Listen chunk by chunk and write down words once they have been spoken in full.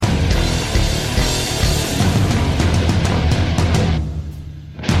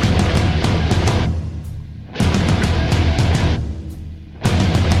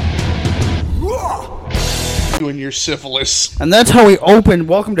your syphilis. And that's how we open.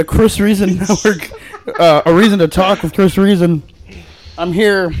 Welcome to Chris Reason Network. A Reason to Talk with Chris Reason. I'm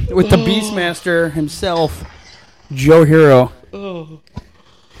here with the Beastmaster himself, Joe Herro.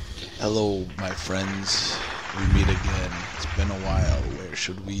 Hello, my friends. We meet again. It's been a while. Where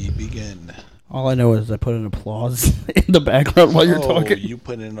should we begin? All I know is I put an applause in the background while you're talking. You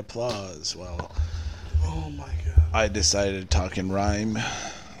put in applause. Well, Oh my god. I decided to talk in rhyme.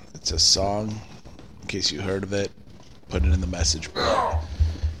 It's a song. In case you heard of it, put it in the message board.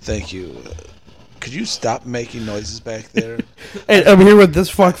 Thank you. Could you stop making noises back there? Hey, I'm here with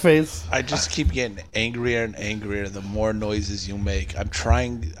this fuckface. I just keep getting angrier and angrier the more noises you make. I'm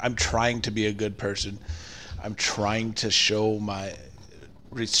trying to be a good person. I'm trying to show my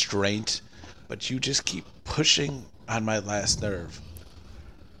restraint, but you just keep pushing on my last nerve.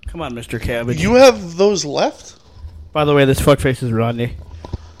 Come on, Mr. Cabbage. You have those left? By the way, this fuckface is Rodney,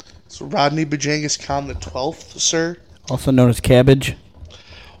 So Rodney Bajangus Khan the 12th, sir. also known as Cabbage.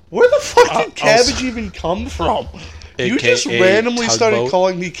 Where the fuck did Cabbage even come from? You just AKA randomly started Tugboat.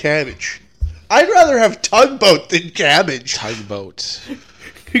 calling me Cabbage. I'd rather have Tugboat than Cabbage. Tugboat.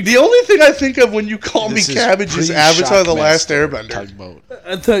 The only thing I think of when you call This me is Cabbage is Avatar The Last pre-Shockmaster Airbender. Tugboat.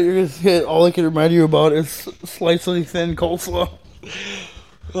 I thought you were going to say all I can remind you about is slightly thin coleslaw.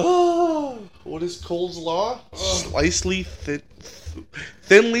 Oh, what is Cole's Law?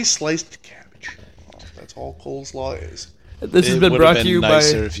 Thinly sliced cabbage. That's all Cole's Law is. This has It been would brought have to you been by...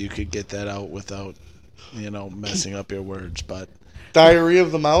 nicer if you could get that out without, messing up your words. But Diarrhea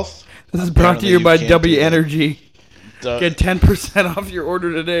of the mouth. This is brought to you Apparently by you can't W do that. Energy. the- Get 10% off your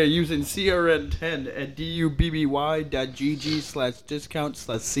order today using CRN10 at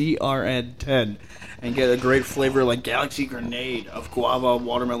dubby.gg/discount/CRN10 and get a great flavor like Galaxy Grenade of guava,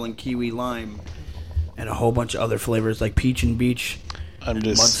 watermelon, kiwi, lime, and a whole bunch of other flavors like peach and beach I'm and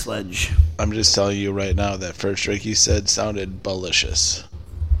just mudsludge. telling you right now that first drink you said sounded delicious.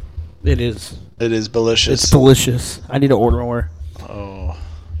 It is. It is delicious. It's delicious. I need to order more. Oh.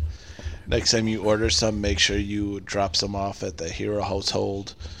 Next time you order some, make sure you drop some off at the Herro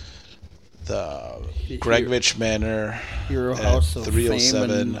household, the Gregvich Manor Herro at House of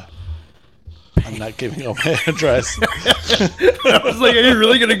 307. Fame I'm not giving out my address. I was like, are you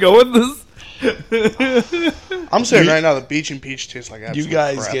really going to go with this? I'm saying right now the beach and peach tastes like absolute You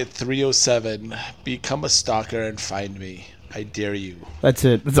guys crap. get 307. Become a stalker and find me. I dare you. That's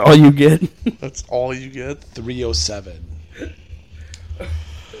it. That's all you get. That's all you get. 307.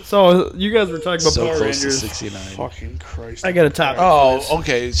 So, you guys were talking about So Power close to Rangers. 69. Fucking Christ. I got a topic. Oh,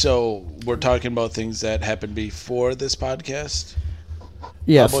 okay. So we're talking about things that happened before this podcast.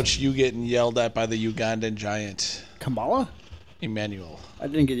 Yes. How about you getting yelled at by the Ugandan giant, Kamala? Emmanuel? I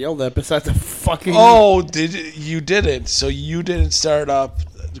didn't get yelled at besides the fucking... Oh, you didn't? So you didn't start up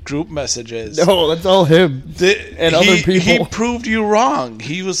group messages? No, that's all him. And other people. He proved you wrong.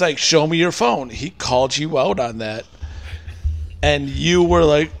 He was like, "Show me your phone." He called you out on that, and you were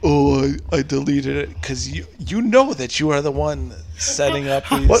like, "Oh, I deleted it," because you know that you are the one setting up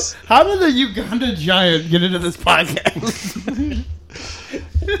these. How did the Uganda giant get into this podcast?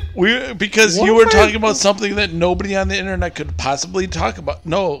 Because you were talking about something that nobody on the internet could possibly talk about.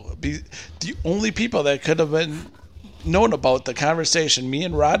 No, the only people that could have been known about the conversation me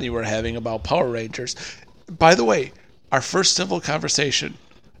and Rodney were having about Power Rangers. By the way, our first civil conversation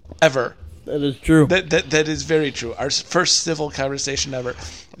ever. That is true. That is very true. Our first civil conversation ever.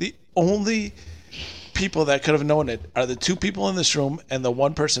 The only people that could have known it are the two people in this room and the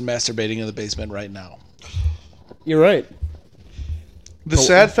one person masturbating in the basement right now. You're right. The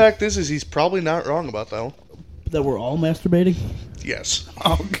sad fact is he's probably not wrong about that one. That we're all masturbating? Yes.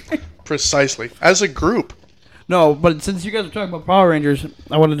 Okay. Precisely. As a group. No, but since you guys are talking about Power Rangers,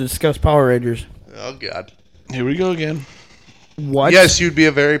 I want to discuss Power Rangers. Oh, God. Here we go again. What? Yes, you'd be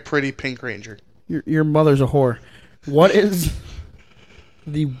a very pretty Pink Ranger. Your mother's a whore. What is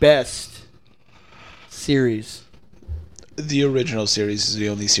the best series? The original series is the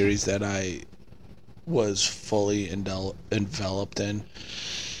only series that I was fully enveloped in.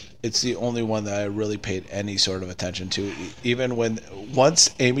 It's the only one that I really paid any sort of attention to. Even once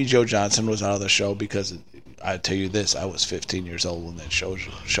Amy Jo Johnson was out of the show, because I tell you this, I was 15 years old when that show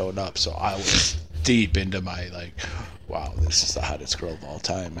showed up, so I was deep into my wow, this is the hottest girl of all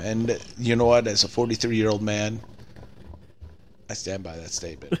time. And you know what? As a 43-year-old man, I stand by that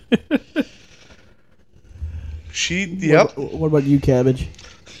statement. Yep. What about you, Cabbage?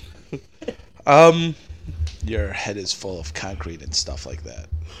 Your head is full of concrete and stuff like that.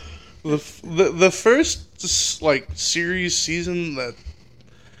 The first series season that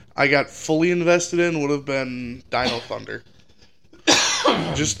I got fully invested in would have been Dino Thunder.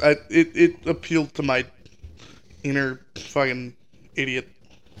 It appealed to my inner fucking idiot.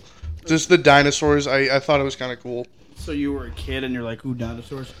 Just the dinosaurs, I thought it was kind of cool. So you were a kid and you're like, ooh,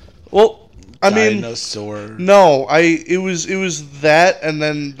 dinosaurs? Well, I mean, dinosaur. no, it was that, and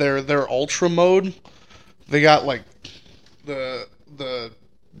then their ultra mode. They got like the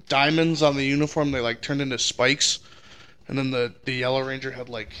diamonds on the uniform. They like turned into spikes, and then the Yellow Ranger had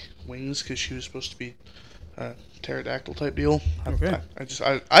like wings because she was supposed to be a pterodactyl type deal. Okay.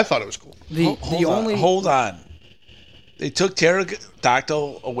 I thought it was cool. Hold on. They took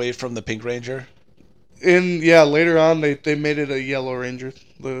pterodactyl away from the Pink Ranger. And yeah, later on they made it a Yellow Ranger.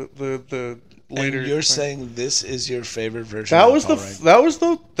 The later. And you're saying this is your favorite version?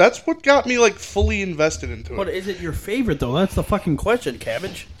 That's what got me like fully invested into it. But is it your favorite though? That's the fucking question,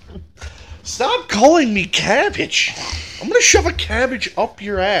 Cabbage. Stop calling me Cabbage. I'm gonna shove a cabbage up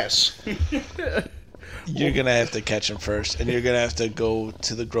your ass. You're gonna have to catch him first, and you're gonna have to go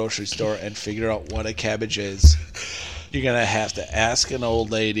to the grocery store and figure out what a cabbage is. You're gonna have to ask an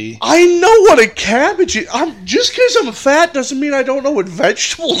old lady. I know what a cabbage is. Just because I'm fat doesn't mean I don't know what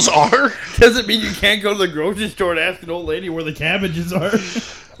vegetables are. Doesn't mean you can't go to the grocery store and ask an old lady where the cabbages are.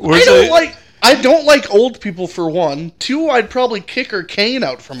 I don't like old people for one. Two, I'd probably kick her cane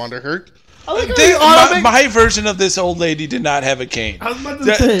out from under her. My version of this old lady did not have a cane. I was about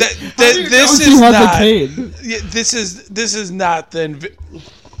to say, this is not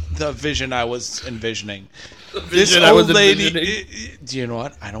the vision I was envisioning. This old lady, do you know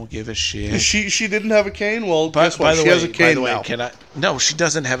what? I don't give a shit. She didn't have a cane. Well, guess what? She has a cane now. No, she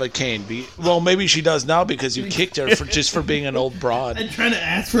doesn't have a cane. Well, maybe she does now because you kicked her for being an old broad. And trying to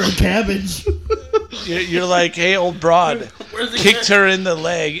ask for a cabbage. You're like, hey, old broad. Kicked her in the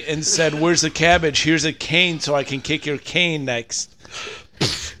leg and said, "Where's the cabbage? Here's a cane so I can kick your cane next."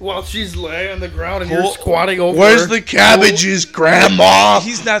 While she's laying on the ground and you're squatting over Where's her. the cabbages, Grandma?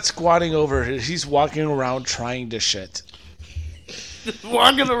 He's not squatting over her. He's walking around trying to shit. Just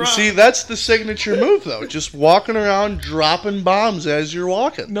walking around. See, that's the signature move, though. Just walking around, dropping bombs as you're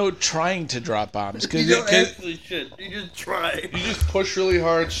walking. No, trying to drop bombs. You don't actually shit. You just try. You just push really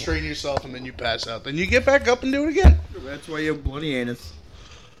hard, strain yourself, and then you pass out. Then you get back up and do it again. That's why you have bloody anus.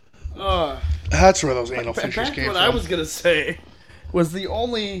 That's where those anal fissures came from. What I was going to say was the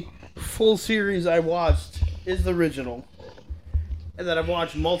only full series I watched is the original. And that I've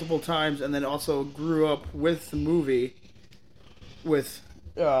watched multiple times and then also grew up with the movie. With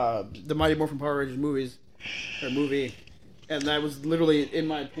the Mighty Morphin Power Rangers movie. And that was literally, in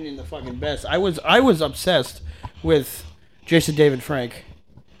my opinion, the fucking best. I was obsessed with Jason David Frank.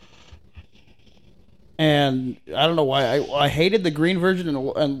 And I don't know why. I hated the green version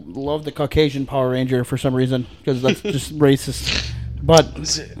and loved the Caucasian Power Ranger for some reason. Because that's just racist. But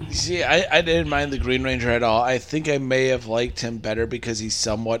see, I didn't mind the Green Ranger at all. I think I may have liked him better because he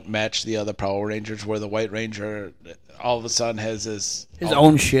somewhat matched the other Power Rangers, where the White Ranger all of a sudden has his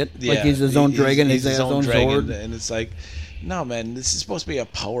own shit. Yeah, like he's his own dragon. He's his own dragon, sword. And it's like, no, man, this is supposed to be a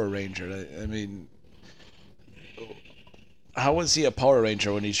Power Ranger. I mean, how was he a Power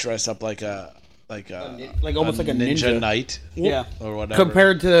Ranger when he's dressed up like almost like a ninja knight? Yeah, or whatever.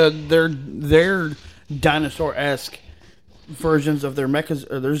 Compared to their dinosaur-esque versions of their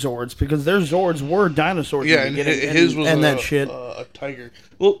mechas or their Zords, because their Zords were dinosaurs. Yeah, and his was a tiger.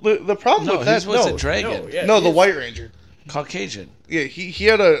 Well, the problem with that his was a dragon. The White Ranger, Caucasian. Yeah, he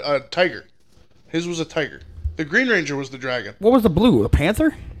had a tiger. His was a tiger. The Green Ranger was the dragon. What was the blue? A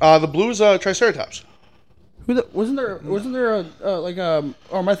panther? The blue was a Triceratops. Wasn't there or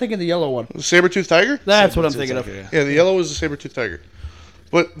am I thinking the yellow one? The saber-toothed tiger? That's what I'm thinking of. Yeah, the yellow was the saber-toothed tiger.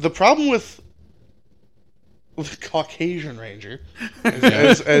 But the problem with the Caucasian Ranger,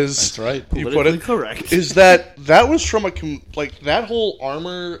 as that's right, you put it, correct, is that was from that whole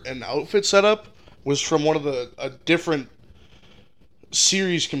armor and outfit setup was from a different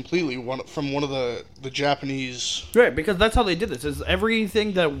series completely, from one of the Japanese. Right, because that's how they did this. Is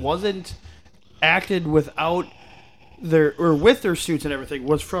everything that wasn't acted without with their suits and everything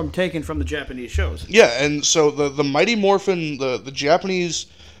was taken from the Japanese shows. Yeah, and so the Mighty Morphin, the Japanese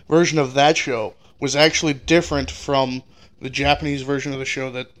version of that show was actually different from the Japanese version of the show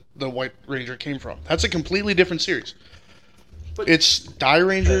that the White Ranger came from. That's a completely different series. But it's Die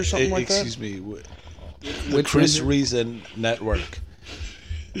Ranger or something like that? Excuse me. The Chris Reason Network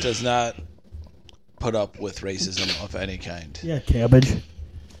does not put up with racism of any kind. Yeah, Cabbage.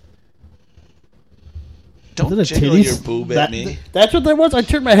 Don't jiggle your boob at me. That's what that was? I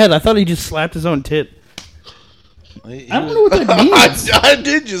turned my head. I thought he just slapped his own tit. I don't know what that means. I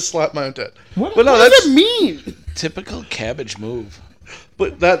did just slap my own tit. What does that mean? Typical Cabbage move.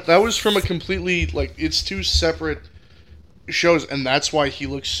 But that was from a completely, it's two separate shows, and that's why he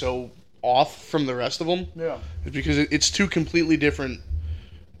looks so off from the rest of them. Yeah. Is because it's two completely different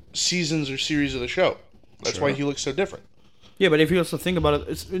seasons or series of the show. That's why he looks so different. Yeah, but if you also think about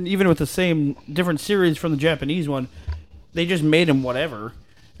it, even with the same different series from the Japanese one, they just made him whatever.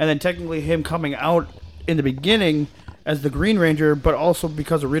 And then technically him coming out in the beginning as the Green Ranger, but also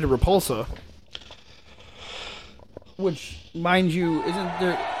because of Rita Repulsa. Which, mind you, isn't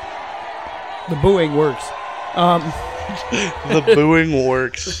there... The booing works. The booing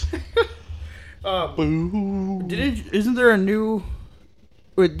works. Boo. Isn't there a new...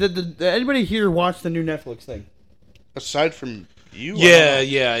 Wait, did anybody here watch the new Netflix thing? Aside from you?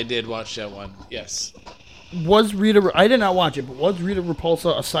 Yeah, I did watch that one. Yes. Was Rita... I did not watch it, but was Rita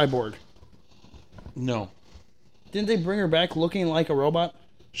Repulsa a cyborg? No. Didn't they bring her back looking like a robot?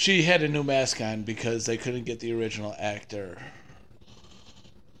 She had a new mask on because they couldn't get the original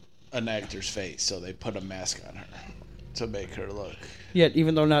an actor's face, so they put a mask on her to make her look. Yet,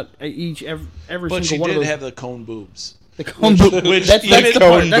 even though not every But single she one did of those... have the cone boobs. The cone boobs. That's the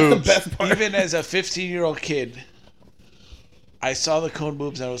part. That's the best part. Even as a 15-year-old kid, I saw the cone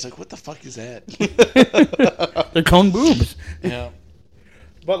boobs and I was like, what the fuck is that? They're cone boobs. Yeah.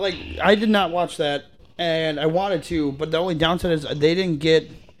 But, like, I did not watch that, and I wanted to, but the only downside is they didn't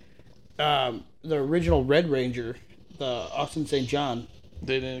get the original Red Ranger, the Austin St. John.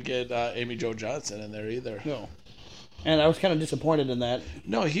 They didn't get Amy Jo Johnson in there either. No. And I was kind of disappointed in that.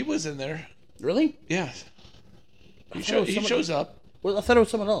 No, he was in there. Really? Yeah. He shows up. Well, I thought it was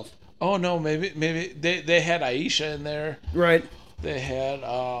someone else. Oh, no, maybe they had Aisha in there. Right. They had,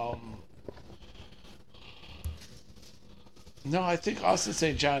 no, I think Austin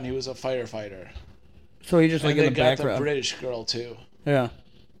St. John, he was a firefighter. So he just, like, and in the they got background. the British girl, too. Yeah.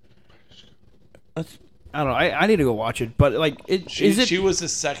 That's... I don't know. I need to go watch it, but like, She was the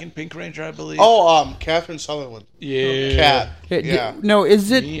second Pink Ranger, I believe. Oh, Catherine Sutherland. Yeah. Cat. Yeah. No,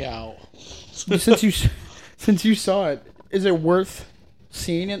 is it? Meow. since you saw it, is it worth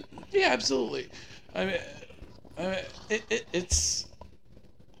seeing it? Yeah, absolutely. I mean, it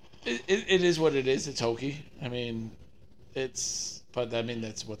is what it is. It's hokey. I mean, but I mean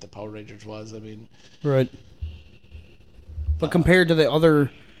that's what the Power Rangers was. I mean, right. But compared to the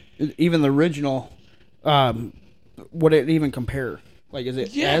other, even the original. Would it even compare? Like, is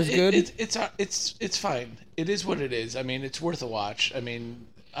it as good? It's fine. It is what it is. I mean, it's worth a watch. I mean,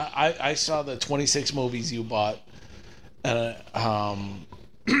 I saw the 26 movies you bought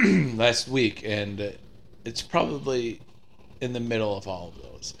last week, and it's probably in the middle of all of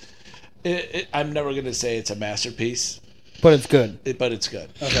those. I'm never going to say it's a masterpiece, but it's good. But it's good.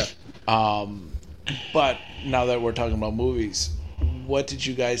 Okay. But now that we're talking about movies, what did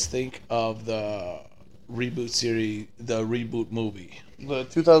you guys think of the reboot series, the reboot movie? The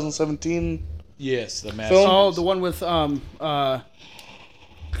 2017? Yes, the Master. Oh, the one with God,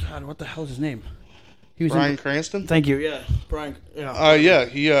 what the hell is his name? He was Bryan Cranston? Thank you. Yeah, Brian. Yeah.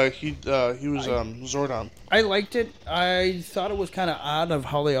 Yeah, he was Zordon. I liked it. I thought it was kind of odd of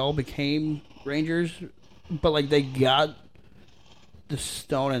how they all became Rangers, but like they got the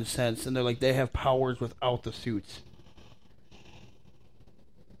stone and sense, and they're like they have powers without the suits.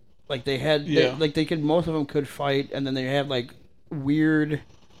 Like they had, they could. Most of them could fight, and then they had like weird.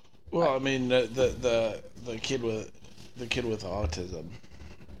 Well, I mean the kid with autism.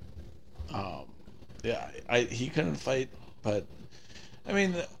 He couldn't fight, but I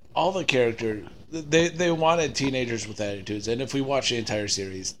mean all the characters. They wanted teenagers with attitudes, and if we watch the entire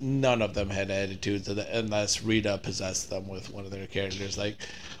series, none of them had attitudes unless Rita possessed them with one of their characters. Like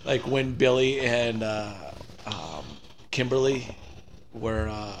when Billy and Kimberly were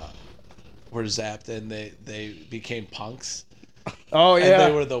zapped and they became punks. Oh yeah, and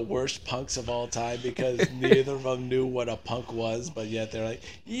they were the worst punks of all time because neither of them knew what a punk was, but yet they're like,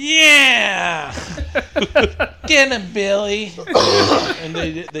 yeah, get him, Billy, and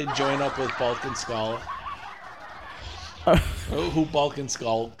they join up with Bulk and Skull. Who Bulk and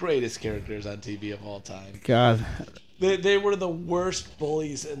Skull, greatest characters on TV of all time. God, they were the worst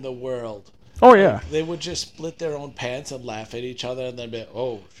bullies in the world. Oh yeah, they would just split their own pants and laugh at each other, and then be like,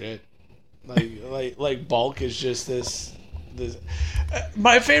 oh shit, like Bulk is just this.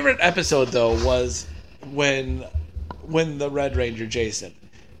 My favorite episode though was when the Red Ranger Jason,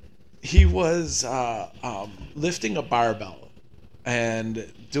 he was lifting a barbell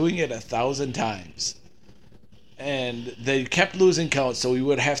and doing it 1,000 times, and they kept losing count, so he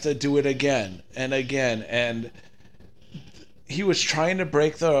would have to do it again and again, and he was trying to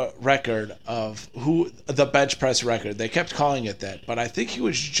break the record of the bench press record. They kept calling it that, but I think he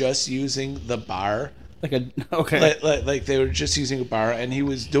was just using the bar. Like they were just using a bar, and he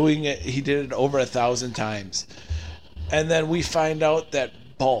was doing it. He did it over 1,000 times, and then we find out that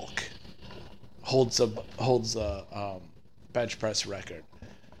Bulk holds a bench press record.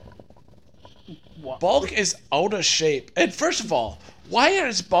 Bulk is out of shape. And first of all, why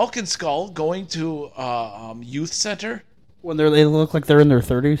is Bulk and Skull going to youth center? When they look like they're in their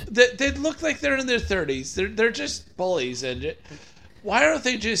 30s? They look like they're in their 30s. They're just bullies. And why aren't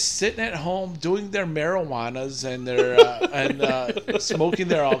they just sitting at home doing their marijuanas and their and smoking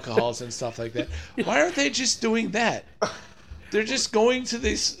their alcohols and stuff like that? Why aren't they just doing that? They're just going to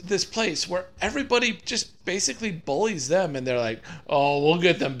this place where everybody just basically bullies them, and they're like, "Oh, we'll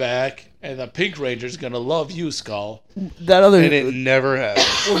get them back." And the Pink Ranger's gonna love you, Skull. And it never has.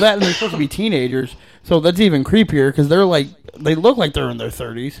 Well, that and they're supposed to be teenagers, so that's even creepier because they look like they're in their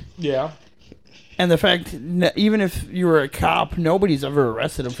 30s. Yeah. And the fact, even if you were a cop, nobody's ever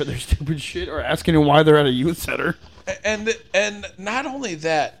arrested them for their stupid shit or asking them why they're at a youth center. And not only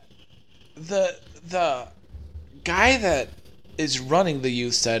that, the guy that is running the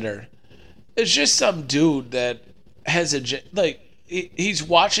youth center is just some dude that has he's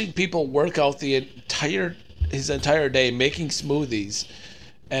watching people work out his entire day, making smoothies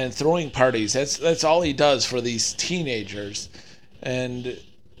and throwing parties. That's all he does for these teenagers, and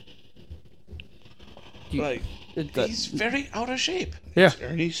he's very out of shape. Yeah,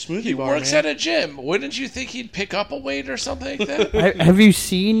 Ernie's smoothie he bar. Works at a gym. Wouldn't you think he'd pick up a weight or something like that? Have you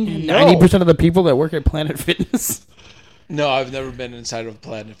seen 90% of the people that work at Planet Fitness? No, I've never been inside of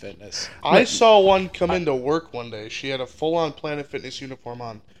Planet Fitness. I saw one come into work one day. She had a full-on Planet Fitness uniform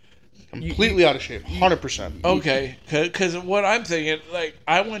on. Completely out of shape. 100%. Okay, because what I'm thinking,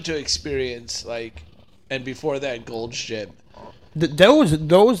 I went to Experience, and before that, Gold's Gym.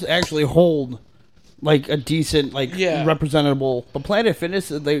 Those actually hold, a decent, representable. But Planet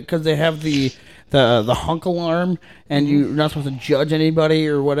Fitness, because they have the hunk alarm, and you're not supposed to judge anybody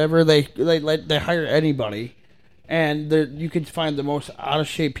or whatever, they hire anybody. And you could find the most out of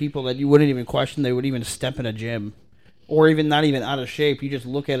shape people that you wouldn't even question they would even step in a gym, or even not even out of shape. You just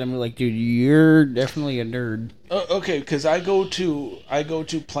look at them and like, dude, you're definitely a nerd. Okay, because I go to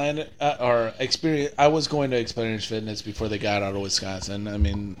Planet or Experience. I was going to Experience Fitness before they got out of Wisconsin. I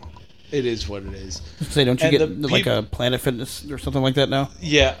mean, it is what it is. Say, don't you get a Planet Fitness or something like that now?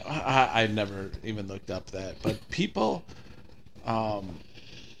 Yeah, I never even looked up that, but people.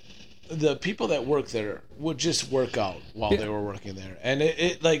 The people that work there would just work out while they were working there. And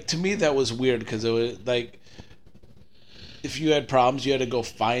it to me, that was weird because it was if you had problems, you had to go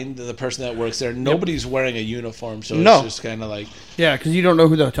find the person that works there. Nobody's wearing a uniform, so it's just kind of yeah, because you don't know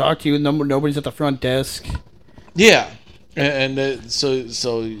who to talk to. Nobody's at the front desk. Yeah.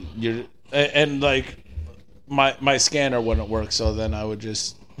 So you're, and my scanner wouldn't work, so then I would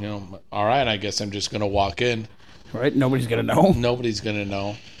just, all right, I guess I'm just going to walk in. Right? Nobody's going to know. Nobody's going to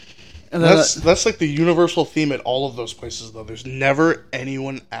know. And that's like the universal theme at all of those places, though. There's never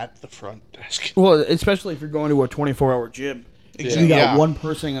anyone at the front desk. Well, especially if you're going to a 24-hour gym. Exactly. You got one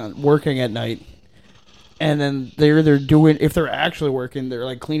person working at night, and then they're either doing, if they're actually working,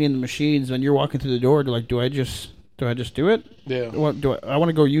 they're cleaning the machines. When you're walking through the door, they're like, do I just do it? Yeah. I want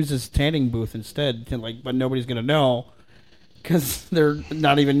to go use this tanning booth instead, but nobody's gonna know because they're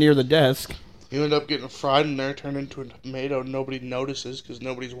not even near the desk. You end up getting fried in there, turned into a tomato. Nobody notices because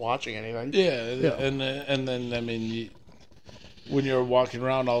nobody's watching anything. Yeah. And then I mean, when you're walking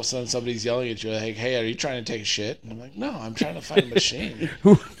around, all of a sudden somebody's yelling at you like, "Hey, are you trying to take a shit?" And I'm like, "No, I'm trying to find a machine."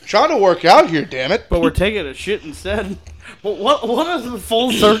 Trying to work out here, damn it! But we're taking a shit instead. But what is the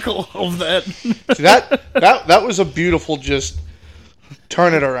full circle of that? See, that was a beautiful just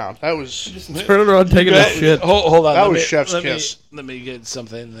turn it around. That was just turn it around, taking a shit. Hold on, that was chef's kiss. Let me get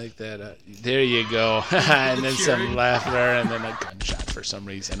something like that. There you go, and then some laughter, and then a gunshot for some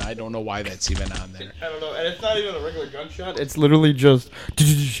reason. I don't know why that's even on there. I don't know, and it's not even a regular gunshot. It's literally just.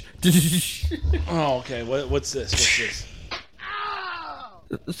 Oh, okay. What's this? What's this?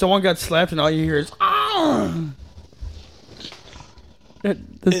 Someone got slapped, and all you hear is ah.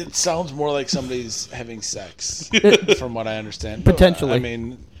 It sounds more like somebody's having sex, from what I understand. Potentially. I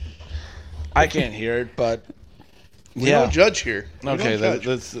mean, I can't hear it, but we don't judge here. Okay,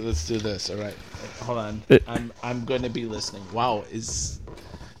 let's do this. All right, hold on. I'm going to be listening. Wow, is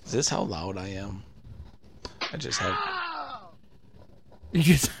this how loud I am? I just have.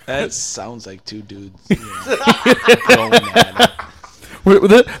 That sounds like two dudes going at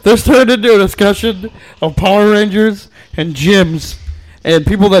it. This turned into a discussion of Power Rangers and gyms. And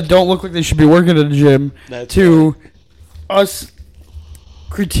people that don't look like they should be working at a gym, us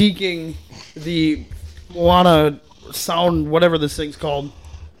critiquing the Moana sound, whatever this thing's called,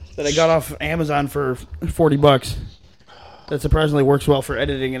 that I got off Amazon for $40. That surprisingly works well for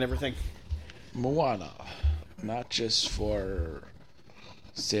editing and everything. Moana, not just for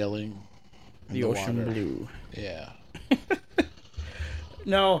sailing The ocean water. blue. Yeah.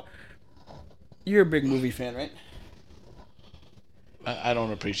 No, you're a big movie fan, right? I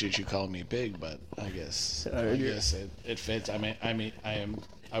don't appreciate you calling me big, but I guess it fits.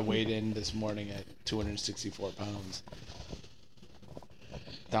 I weighed in this morning at 264 pounds,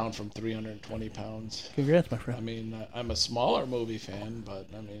 down from 320 pounds. Congrats, my friend. I mean, I'm a smaller movie fan, but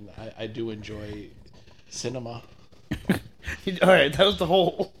I mean, I do enjoy cinema. All right, that was the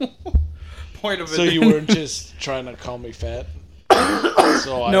whole point of it. So you weren't just trying to call me fat?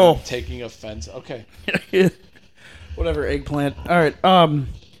 So I'm No. taking offense. Okay. Whatever, eggplant. All right.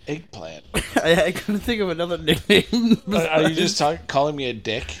 Eggplant. I couldn't think of another nickname. Are you just calling me a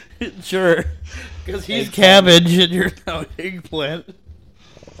dick? Sure. Because he's Eggplant. Cabbage and you're now eggplant.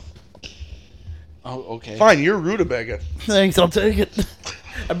 Oh, okay. Fine, you're rutabaga. Thanks, I'll take it.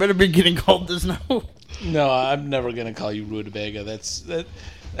 I better be getting called this now. No, I'm never gonna call you rutabaga. That's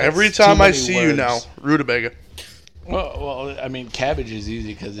Every too time I many see you words. now, rutabaga. Well, I mean, cabbage is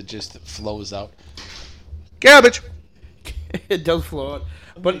easy because it just flows out. Cabbage. It does flow out.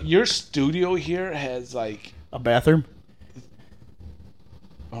 But your studio here has like. A bathroom?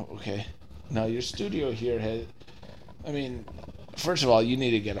 Oh, okay. No, your studio here has. I mean, first of all, you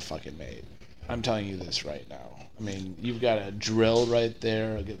need to get a fucking maid. I'm telling you this right now. I mean, you've got a drill right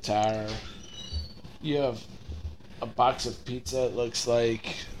there, a guitar. You have a box of pizza, it looks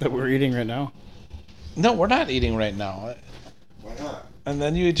like. That we're eating right now? No, we're not eating right now. Why not? And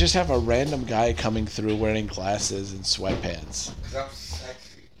then you just have a random guy coming through wearing glasses and sweatpants. Because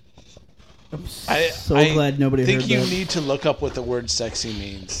I'm sexy. I'm I glad nobody think heard you that. need to look up what the word sexy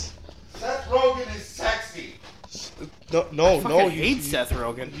means. Seth Rogen is sexy. No, I hate Seth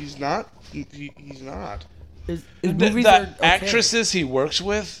Rogen. He's not. He's not. His The movies are okay. actresses he works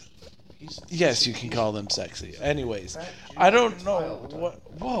with, yes, you can call them sexy. Anyways, I don't know what.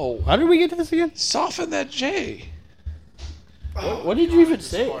 Whoa! How did we get to this again? Soften that J. What did you even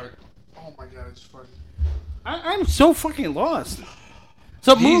say? Oh my god, it's funny. I'm so fucking lost.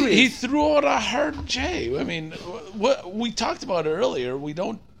 So He movies. threw out a hard J. I mean, what we talked about it earlier. We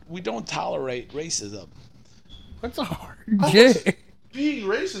don't tolerate racism. What's a hard J? Being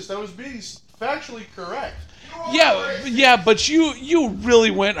racist, I was being factually correct. Yeah, but you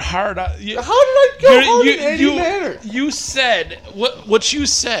really went hard. How did I go hard in any manner? You said what you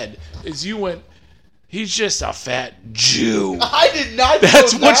said is you went. He's just a fat Jew. I did not.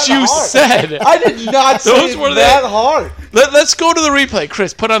 That's go what that you hard. said. I did not say Those it were that the- hard. Let's go to the replay.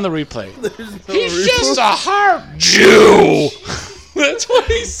 Chris, put on the replay. There's no He's reason. just a hard Jew. That's what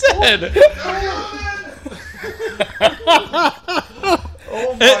he said.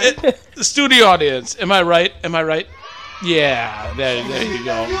 Oh my. The studio audience, am I right? Am I right? Yeah, there you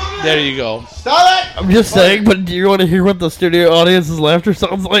go. There you go. Stop it! I'm just saying, but do you want to hear what the studio audience's laughter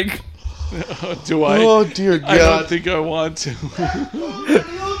sounds like? Do I? Oh dear God! I don't think I want to.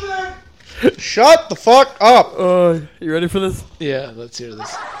 Shut the fuck up! You ready for this? Yeah, let's hear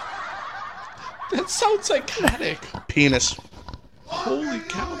this. That sounds psychotic. Penis. Holy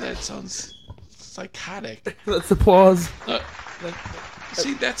cow, that sounds psychotic. Let's applause.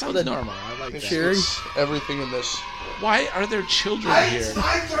 See, that sounds normal. I like that. Cheering. It's everything in this. Why are there children here?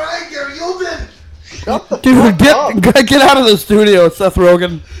 I drank your Mutant. Shut the Dude, fuck up! get out of the studio, Seth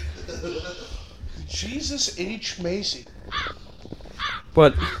Rogen. Jesus H. Macy.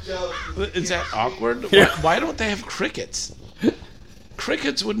 But Is that awkward? Yeah. Why don't they have crickets?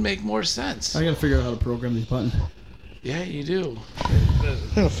 Crickets would make more sense. I gotta figure out how to program these buttons. Yeah, you do.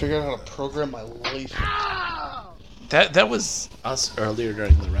 I'm gonna figure out how to program my life. That was us earlier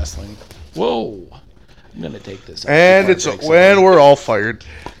during the wrestling. Whoa. I'm gonna take this. And it's when we're all fired.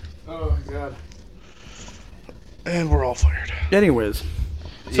 Oh god. And we're all fired. Anyways,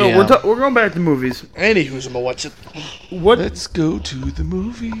 so Yeah. we're going back to movies. Anywho's what's it? What Let's go to the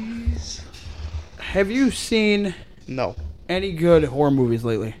movies. have you seen No. any good horror movies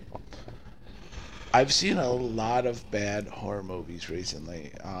lately? I've seen a lot of bad horror movies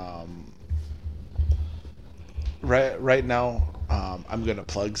recently. Right now, I'm gonna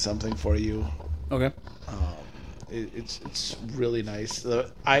plug something for you. Okay. It's really nice.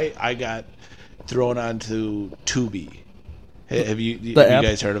 I got thrown onto Tubi. Have you app?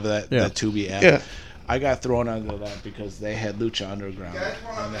 guys heard of that? Yeah. The Tubi app. Yeah. I got thrown onto that because they had Lucha Underground. You guys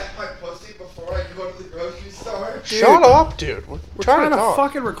want to met my pussy before I go to the grocery store? Shut up, dude. We're trying to talk.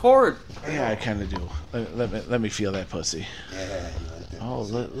 fucking record. Yeah, I kind of do. Let me feel that pussy. Oh,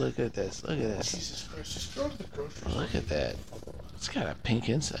 look at this. Look at this. Jesus Christ, just go to the grocery store. Look at that. It's got a pink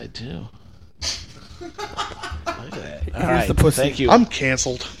inside too. Look at that. All right. the pussy. Thank you. I'm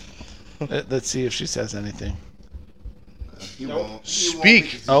canceled. Let's see if she says anything. He Nope. won't. Speak.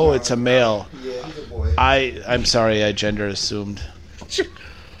 Because he's Oh, not it's a male. Yeah, he's a boy. I'm sorry, I gender assumed. It's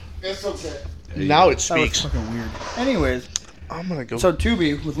okay. Now it That was speaks. fucking weird. Anyways, I'm gonna go. so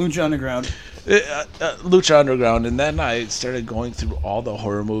Tubi with Lucha Underground. Lucha Underground, and then I started going through all the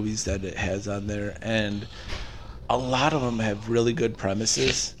horror movies that it has on there, and a lot of them have really good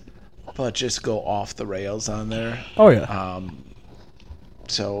premises, but just go off the rails on there. Oh yeah.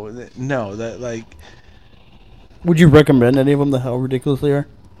 So no, that like Would you recommend any of them? How ridiculous they are?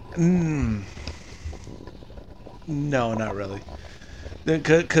 no, not really.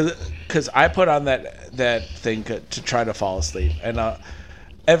 Because I put on that thing to try to fall asleep, and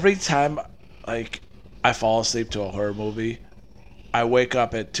every time like I fall asleep to a horror movie, I wake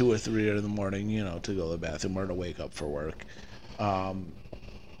up at 2 or 3 in the morning, to go to the bathroom or to wake up for work, and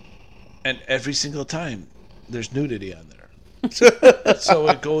every single time there's nudity on there. So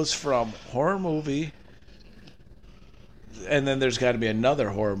it goes from horror movie, and then there's got to be another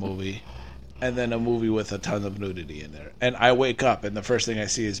horror movie, and then a movie with a ton of nudity in there. And I wake up, and the first thing I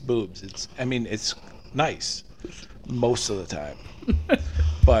see is boobs. It's nice most of the time.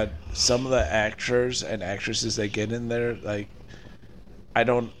 But some of the actors and actresses they get in there, like, I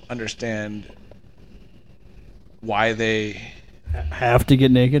don't understand why they Have to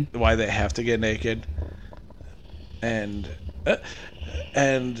get naked. have to get naked. And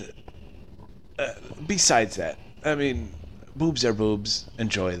besides that, I mean, boobs are boobs.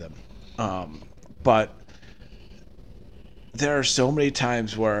 Enjoy them. But there are so many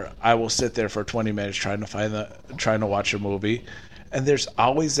times where I will sit there for 20 minutes trying to watch a movie, and there's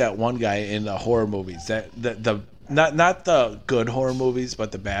always that one guy in the horror movies that not the good horror movies,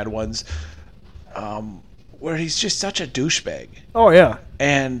 but the bad ones, where he's just such a douchebag. Oh yeah.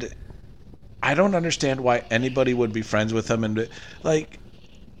 And I don't understand why anybody would be friends with him. And like,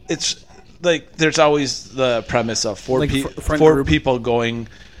 it's like there's always the premise of four group. people going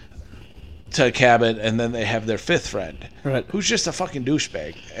to a cabin, and then they have their fifth friend, Right. who's just a fucking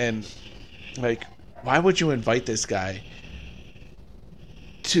douchebag. And like, why would you invite this guy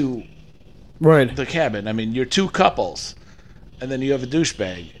to Right. the cabin? I mean, you're two couples, and then you have a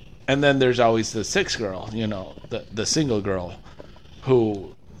douchebag, and then there's always the sixth girl, the single girl,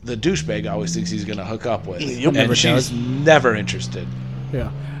 who the douchebag always thinks he's going to hook up with, Yep. and Never she's does. never interested.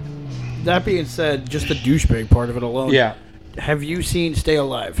 Yeah. That being said, just the douchebag part of it alone. Yeah. Have you seen Stay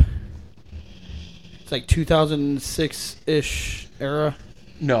Alive? It's like 2006-ish era.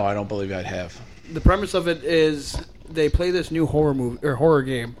 No, I don't believe I'd have. The premise of it is they play this new horror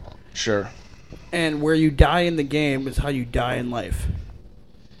game, Sure. and where you die in the game is how you die in life.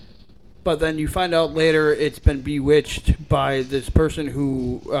 But then you find out later it's been bewitched by this person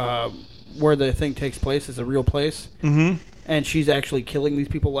who, where the thing takes place is a real place. Mm-hmm. And she's actually killing these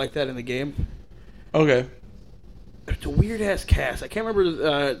people like that in the game. Okay. It's a weird-ass cast. I can't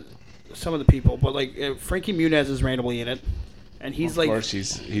remember some of the people, but like Frankie Muniz is randomly in it. And he's Of course,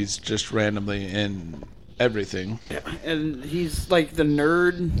 he's just randomly in everything. and he's like the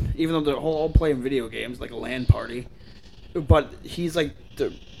nerd, even though they're all playing video games, like a LAN party. But he's like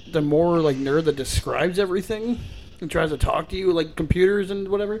the more like nerd that describes everything and tries to talk to you like computers and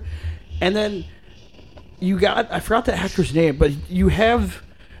whatever. And then you got, I forgot the actor's name, but you have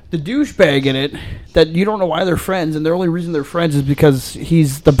the douchebag in it that you don't know why they're friends, and the only reason they're friends is because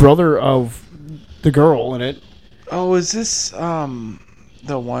he's the brother of the girl in it. Oh, is this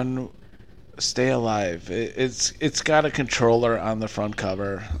the one Stay Alive? It's got a controller on the front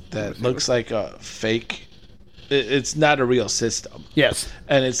cover that looks like a fake. It's not a real system. Yes.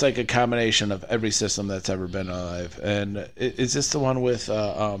 And it's like a combination of every system that's ever been alive. And is this the one with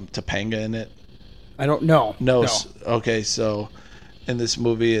Topanga in it? I don't know. No. Okay, so in this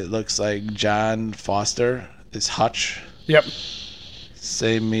movie, it looks like John Foster is Hutch. Yep.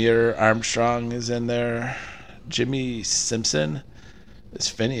 Samir Armstrong is in there. Jimmy Simpson is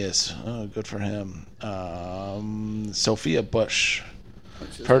Phineas. Oh, good for him. Sophia Bush.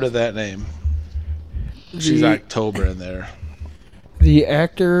 Heard of that name. She's October in there. The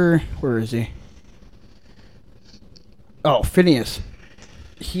actor, where is he? Oh, Phineas.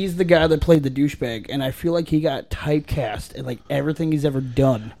 He's the guy that played the douchebag, and I feel like he got typecast in like everything he's ever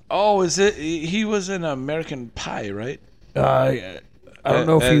done. Oh, is it? He was in American Pie, right? I don't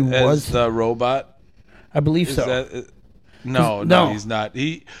know if he was the robot. I believe Is so. that? No, No. he's not.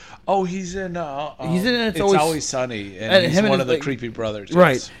 He's in. He's in It's Always- Always Sunny, and and he's him and one his, of the like- creepy brothers.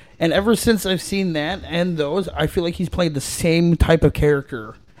 Right. yes. And ever since I've seen that and those, I feel like he's played the same type of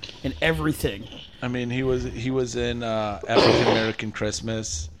character in everything. I mean, he was in African American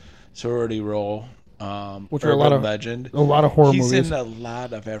Christmas, Sorority Roll. Which are Urban Legend. a lot of horror He's movies. in a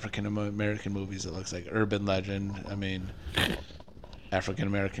lot of African American movies. It looks like Urban Legend. I mean, African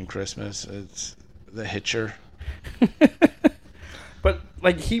American Christmas. It's The Hitcher. But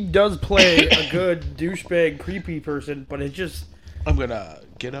like he does play a good douchebag, creepy person. But it just I'm gonna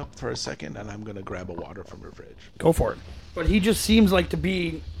get up for a second and I'm gonna grab a water from her fridge. go for it. But he just seems like to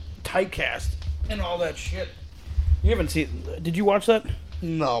be typecast and all that shit. You haven't seen? Did you watch that?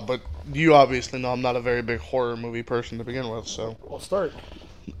 No, but you obviously know I'm not a very big horror movie person to begin with, so. I'll start.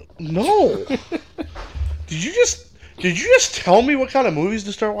 No. Did you just tell me what kind of movies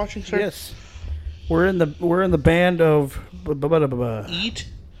to start watching, sir? Yes, we're in the band of. Eat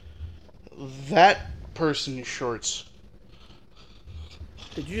that person's shorts.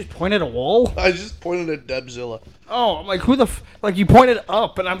 Did you just point at a wall? I just pointed at Debzilla. Oh, I'm like, who the like? You pointed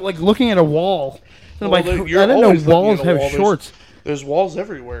up, and I'm like looking at a wall. And I'm Well, like, you're I didn't know always looking walls at a have wall. shorts. There's walls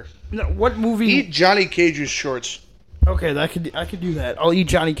everywhere. No, what movie? Eat Johnny Cage's shorts. Okay, I could do that. I'll eat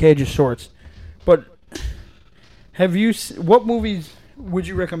Johnny Cage's shorts. But have you? What movies would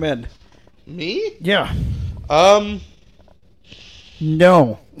you recommend? Me? Yeah.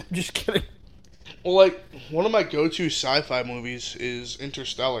 No. Just kidding. Well, like, one of my go-to sci-fi movies is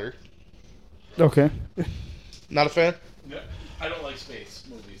Interstellar. Okay. Not a fan? No, I don't like space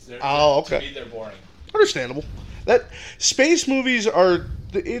movies. Oh, okay. To me, they're boring. Understandable. That space movies are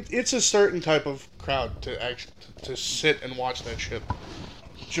it's a certain type of crowd to sit and watch that shit.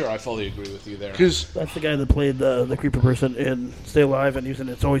 Sure, I fully agree with you there. Because That's the guy that played the creepy person in Stay Alive, and he's in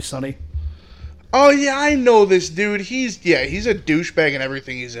It's Always Sunny. oh yeah, I know this dude. He's a douchebag in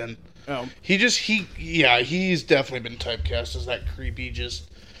everything he's in. Oh. He's definitely been typecast as that creepy just.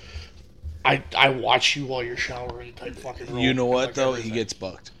 I watch you while you're showering type fucking role. You know what Like though? everything. He gets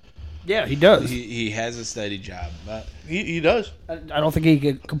booked. Yeah, he does. He has a steady job. He does. I don't think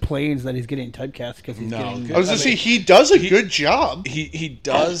he complains that he's getting typecast because he's No, getting. I was gonna I say mean, he does a good job. He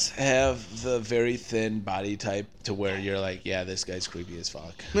does have the very thin body type to where you're like, yeah, this guy's creepy as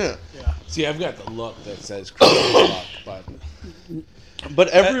fuck. Yeah. See, I've got the look that says creepy as fuck, But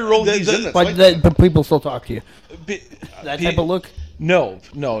every role he's in, that's like that. But people still talk to you. but That type of look. No.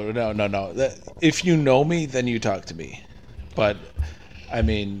 If you know me, then you talk to me. But I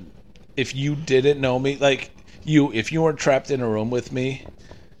mean, if you didn't know me, like if you weren't trapped in a room with me,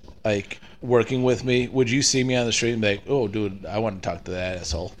 like working with me, would you see me on the street and be like, "Oh, dude, I want to talk to that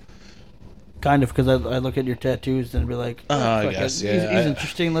asshole"? Kind of, because I look at your tattoos and be like, I fuck, guess, he's yeah.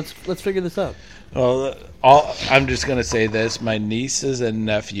 interesting. Let's figure this out. Well, I'm just gonna say this: my nieces and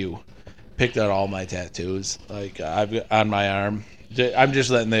nephew picked out all my tattoos. Like I've got on my arm. I'm just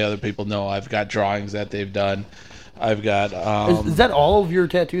letting the other people know I've got drawings that they've done. I've got. Is that all of your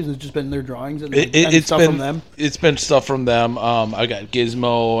tattoos? Has just been their drawings and It's stuff been from them? It's been stuff from them. I got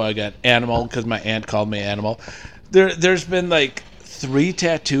Gizmo. I got Animal because my aunt called me Animal. There's been like 3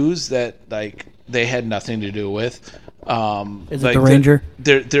 tattoos that like they had nothing to do with. Is it like the Ranger?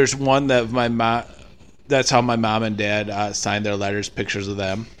 There's one that my mom. That's how my mom and dad signed their letters, pictures of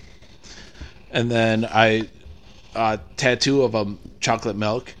them. And then I tattoo of chocolate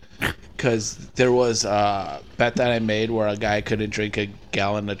milk. Because there was a bet that I made where a guy couldn't drink a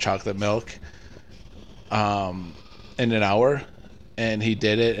gallon of chocolate milk in an hour, and he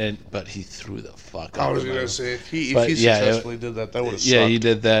did it, but he threw the fuck out. I was of gonna it. say if he successfully did that would have Yeah, sucked. he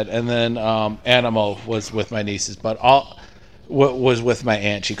did that, and then Animal was with my nieces, but was with my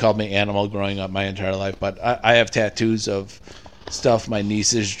aunt. She called me Animal growing up my entire life. But I have tattoos of stuff my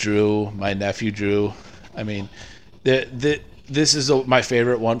nieces drew, my nephew drew. I mean, this is my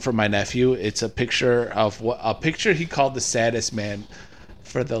favorite one from my nephew. It's a picture of a picture he called the saddest man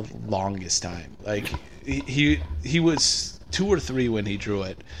for the longest time. Like he was 2 or 3 when he drew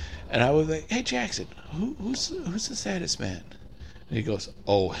it, and I was like, "Hey Jackson, who's the saddest man?" And he goes,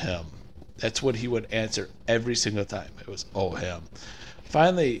 "Oh, him." That's what he would answer every single time. It was, "Oh, him."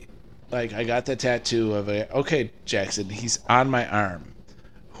 Finally, like I got the tattoo of it. Okay, Jackson, he's on my arm.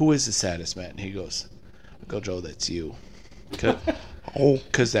 Who is the saddest man? He goes, "Go Joe, that's you."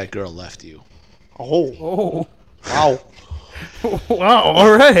 Because that girl left you. Oh. Wow. Wow,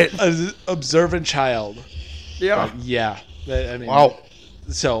 all right. An observant child. Yeah. Yeah. I mean, Wow.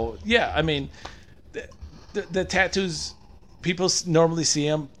 So, yeah, I mean, the tattoos, people normally see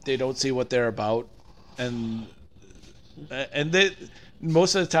them. They don't see what they're about. And they,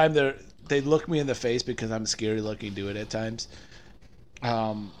 most of the time, they look me in the face because I'm a scary looking dude at times.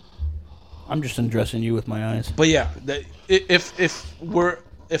 I'm just undressing you with my eyes. But yeah,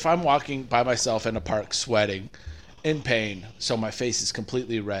 if I'm walking by myself in a park sweating, in pain, so my face is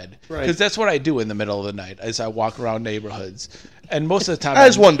completely red, Right. because that's what I do in the middle of the night as I walk around neighborhoods, and most of the time,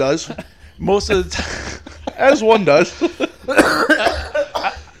 As one does. most of the time, As one does.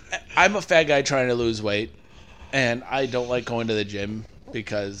 I'm a fat guy trying to lose weight, and I don't like going to the gym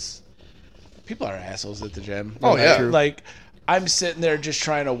because people are assholes at the gym. Oh, yeah. True. Like, I'm sitting there just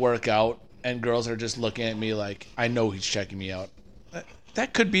trying to work out, and girls are just looking at me like, I know he's checking me out.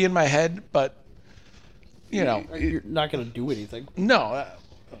 That could be in my head, but, you know. You're not going to do anything. No.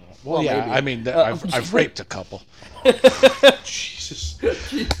 Well, yeah, maybe. I mean, I've raped a couple. Jesus.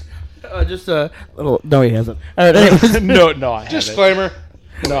 Just a little... No, he hasn't. All right, anyways. No, I haven't. Disclaimer.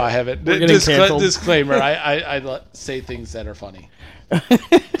 No, I haven't. We're getting canceled. Disclaimer, I say things that are funny.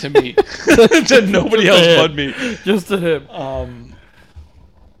 To me. To nobody else but me. Just to him.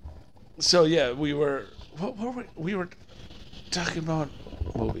 So, yeah, we were talking about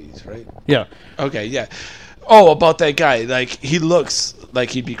movies, right? Yeah. Okay, yeah. Oh, about that guy. Like, he looks like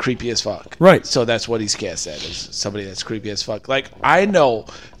he'd be creepy as fuck. Right. So that's what he's cast at, is somebody that's creepy as fuck. Like, I know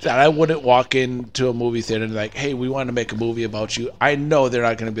that I wouldn't walk into a movie theater and be like, hey, we want to make a movie about you. I know they're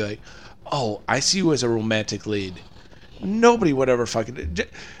not going to be like, oh, I see you as a romantic lead. Nobody would ever fucking...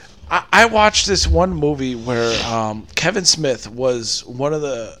 I watched this one movie where Kevin Smith was one of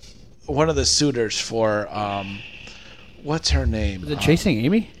the suitors for... what's her name? Is it Chasing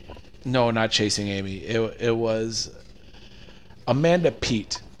Amy? No, not Chasing Amy. It was Amanda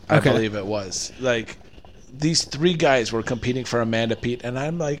Peet, I believe it was. Like, these three guys were competing for Amanda Peet, and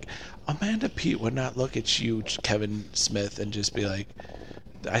I'm like, Amanda Peet would not look at you, Kevin Smith, and just be like,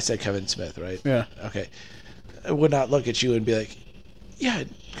 I said Kevin Smith, right? Yeah. Okay. I would not look at you and be like, yeah, I'd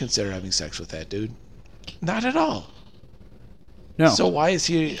consider having sex with that dude. Not at all. No. So why is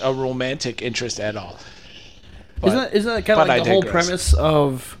he a romantic interest at all? Isn't that kind of like I the whole digress. premise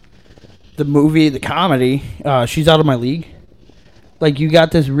of the movie, the comedy, She's Out of My League? Like, you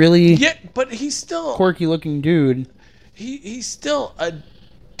got this really but he's still quirky-looking dude. he's still a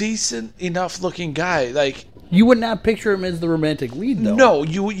decent enough looking guy. Like, You would not picture him as the romantic lead, though. no,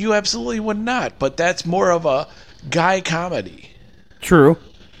 you absolutely would not. But that's more of a guy comedy. True.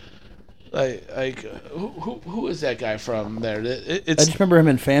 Like who is that guy from there? I It's just remember him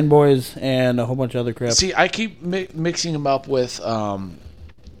in Fanboys and a whole bunch of other crap. see, I keep mixing him up with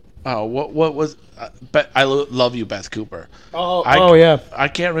what was I love you, Beth Cooper. Oh, yeah. I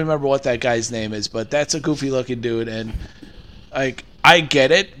can't remember what that guy's name is, but that's a goofy looking dude, and like, I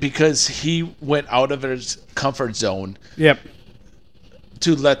get it because he went out of his comfort zone Yep.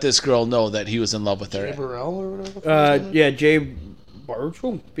 to let this girl know that he was in love with her. Burrell or whatever. Yeah, Jay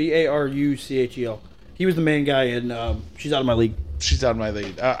Baruchel? Baruchel. He was the main guy in She's Out of My League. She's out of my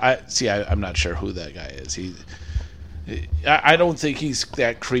league. I'm not sure who that guy is. I don't think he's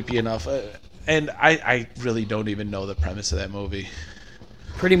that creepy enough, and I really don't even know the premise of that movie.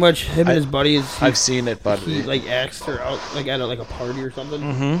 Pretty much him and his buddies. I've seen it, but He like asked her out like at a party or something.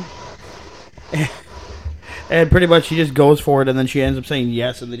 Mm-hmm. And pretty much he just goes for it, and then she ends up saying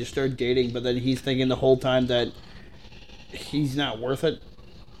yes, and they just start dating. But then he's thinking the whole time that he's not worth it.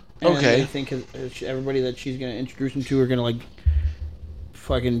 And Okay. I think everybody that she's gonna introduce him to are gonna like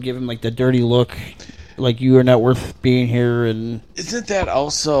fucking give him like the dirty look, like you are not worth being here. And isn't that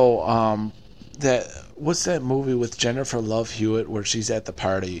also that? What's that movie with Jennifer Love Hewitt where she's at the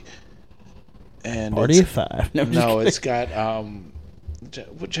party? And Party of Five. No, it's got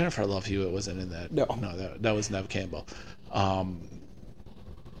Jennifer Love Hewitt wasn't in that. No, that was Neve Campbell.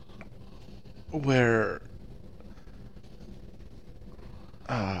 Where?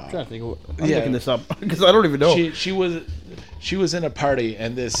 I'm trying to think. I'm looking this up because I don't even know. She was in a party,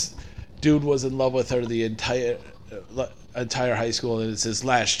 and this dude was in love with her the entire high school, and it's his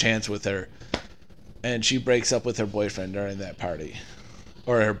last chance with her. And she breaks up with her boyfriend during that party,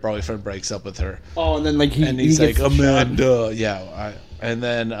 or her boyfriend breaks up with her. Oh, and then like he's like, gets Amanda, yeah. And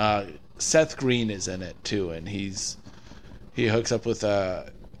then Seth Green is in it too, and he hooks up with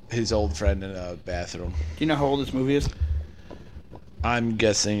his old friend in a bathroom. Do you know how old this movie is? I'm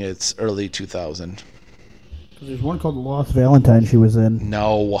guessing it's early 2000. Because there's one called The Lost Valentine she was in.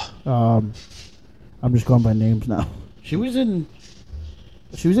 No. I'm just going by names now. She was in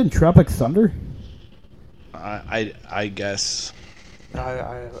Tropic Thunder. I guess.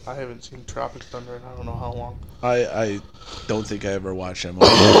 I haven't seen Tropic Thunder in I don't know how long. I don't think I ever watched that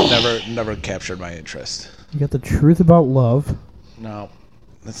movie. Never captured my interest. You got The Truth About Love. No,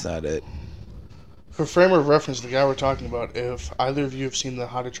 that's not it. For frame of reference, the guy we're talking about, if either of you have seen the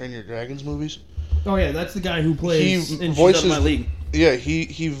How to Train Your Dragons movies, Oh yeah, that's the guy who plays he in voices She's Out of My League. Yeah,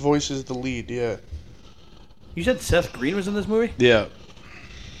 he voices the lead. Yeah. You said Seth Green was in this movie? Yeah.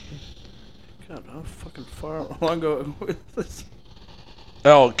 God, how fucking far long ago was this?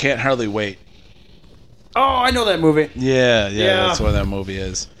 Oh, Can't Hardly Wait. Oh, I know that movie. Yeah, that's what that movie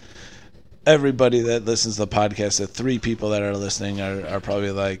is. everybody that listens to the podcast, the 3 people that are listening are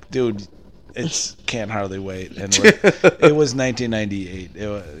probably like, dude, it's can't hardly wait. And it was 1998.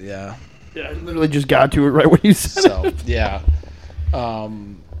 Yeah. Yeah, I literally just got to it right when you said So, it. yeah.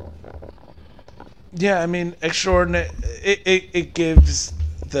 Yeah, I mean, extraordinary. It gives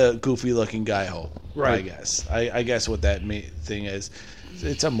the goofy looking guy hope. Right. I guess. I guess what that thing is.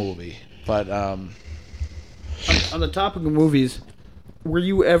 It's a movie. But, On the topic of movies, were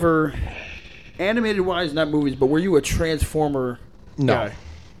you ever, animated-wise, not movies, but were you a Transformer guy?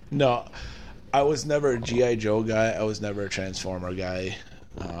 No. I was never a G.I. Joe guy. I was never a Transformer guy.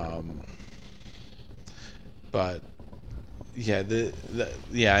 But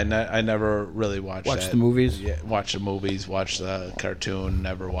yeah, I never really watched the movies. Yeah, watched the movies, watched the cartoon.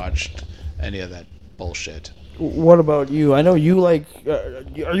 Never watched any of that bullshit. What about you? I know you like.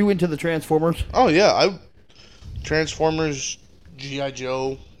 Are you into the Transformers? Oh yeah, Transformers, G.I.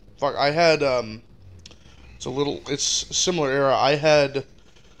 Joe. Fuck, I had it's a similar era. I had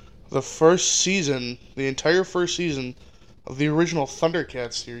the entire first season of the original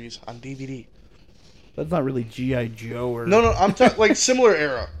Thundercats series on DVD. That's not really G.I. Joe or... No, I'm talking like similar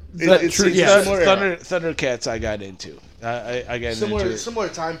era. It's true? Yeah. Similar era. Thundercats I got into. I got into it. Similar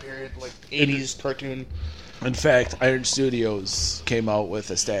time period, like 80s cartoon. In fact, Iron Studios came out with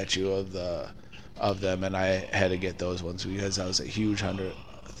a statue of them, and I had to get those ones because I was a huge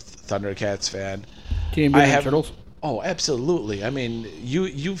Thundercats fan. Teenage Mutant Ninja Turtles? Oh, absolutely. I mean,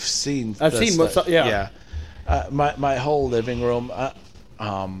 you've seen. I've seen most. Yeah. My whole living room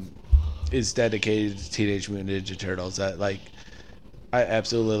is dedicated to Teenage Mutant Ninja Turtles. I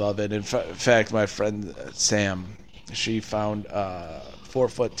absolutely love it. In fact, my friend Sam, she found a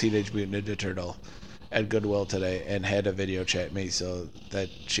 4-foot Teenage Mutant Ninja Turtle at Goodwill today and had a video chat me so that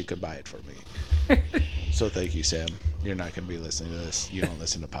she could buy it for me. So thank you, Sam. You're not going to be listening to this. You don't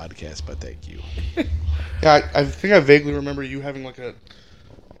listen to podcasts, but thank you. Yeah, I think I vaguely remember you having like a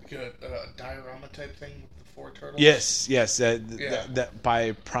diorama type thing with the 4 turtles. Yes. That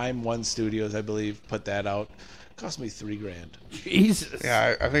by Prime One Studios, I believe, put that out. It cost me $3,000. Jesus.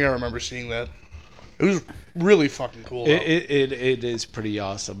 Yeah, I think I remember seeing that. It was really fucking cool. It is pretty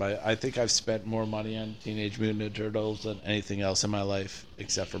awesome. I think I've spent more money on Teenage Mutant Ninja Turtles than anything else in my life,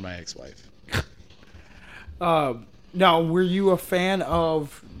 except for my ex-wife. Now, were you a fan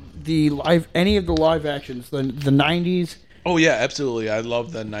of any of the live actions, the 90s? Oh yeah, absolutely. I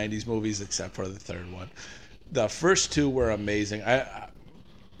love the 90s movies except for the third one. The first 2 were amazing.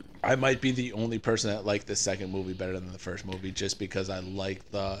 I might be the only person that liked the second movie better than the first movie just because I like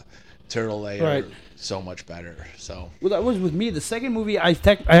the turtle layer so much better. So well, that was with me. The second movie I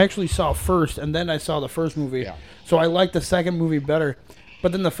actually saw first, and then I saw the first movie. Yeah. So I liked the second movie better.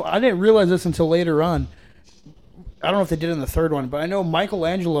 But then I didn't realize this until later on. I don't know if they did in the third one, but I know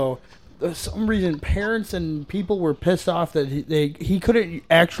Michelangelo, for some reason, parents and people were pissed off that he couldn't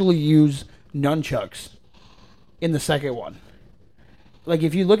actually use nunchucks in the second one. Like,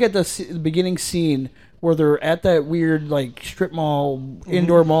 if you look at the beginning scene where they're at that weird, like, strip mall,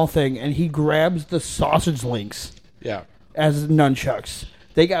 indoor mall thing, and he grabs the sausage links as nunchucks.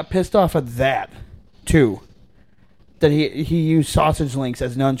 They got pissed off at that, too. That he used sausage links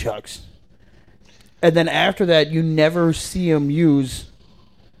as nunchucks. And then after that, you never see him use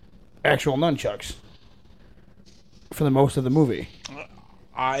actual nunchucks for the most of the movie.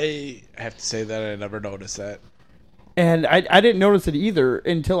 I have to say that I never noticed that. And I didn't notice it either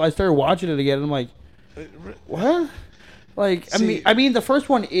until I started watching it again. And I'm like, what? Like, I mean, the first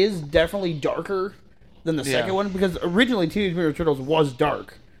one is definitely darker than the second one because originally Teenage Mutant Ninja Turtles was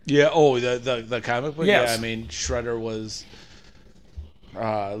dark. Yeah. Oh, the comic book. Yes. Yeah. I mean, Shredder was.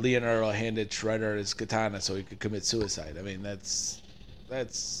 Leonardo handed Shredder his katana so he could commit suicide. I mean, that's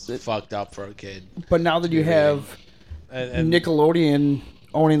fucked up for a kid. But now that you have and Nickelodeon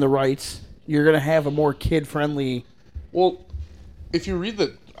owning the rights, you're going to have a more kid-friendly... Well, if you read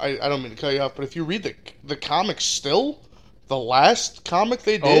I don't mean to cut you off, but if you read the comics still, the last comic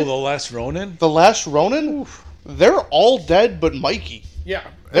they did... Oh, The Last Ronin? The Last Ronin? Oof. They're all dead but Mikey. Yeah.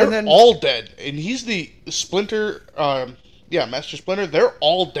 They're all dead. And he's the Splinter... Master Splinter, they're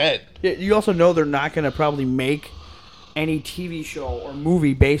all dead. Yeah, you also know they're not going to probably make any TV show or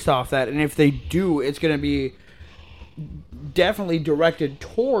movie based off that. And if they do, it's going to be definitely directed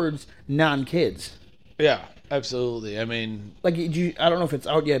towards non-kids. Yeah, absolutely. I mean... Like, I don't know if it's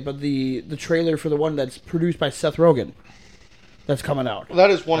out yet, but the trailer for the one that's produced by Seth Rogen that's coming out.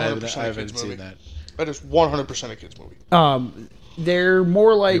 That is 100% I a kids haven't movie. seen that. That is 100% a kids movie. They're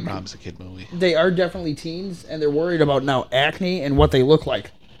more like... Your Mom's a Kid movie. They are definitely teens, and they're worried about now acne and what they look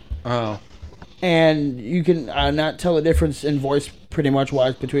like. Oh. and you can not tell the difference in voice pretty much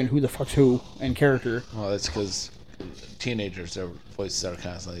wise between who the fuck's who and character. Well, that's because teenagers, their voices are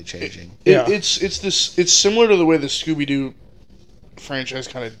constantly changing. It's similar to the way the Scooby-Doo franchise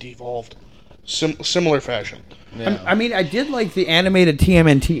kind of devolved. Similar fashion. Yeah. I mean, I did like the animated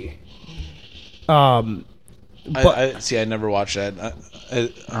TMNT. But I never watched that.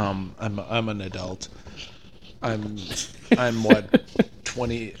 I'm an adult. I'm what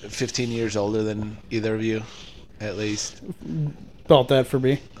 15 years older than either of you, at least. About that for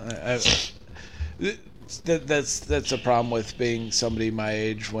me. That's a problem with being somebody my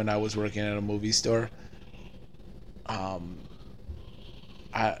age when I was working at a movie store.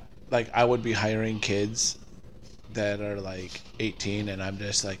 I would be hiring kids that are like 18, and I'm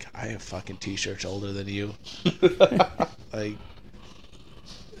just like, I have fucking t-shirts older than you. Like,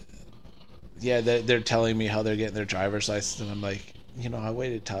 yeah, they're telling me how they're getting their driver's license, and I'm like, I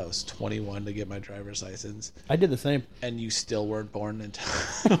waited till I was 21 to get my driver's license. I did the same. And you still weren't born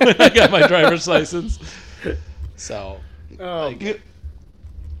until when I got my driver's license. So, that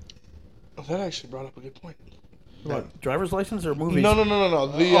actually brought up a good point. What, driver's license or movies? No.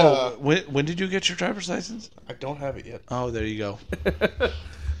 when did you get your driver's license? I don't have it yet. Oh, there you go.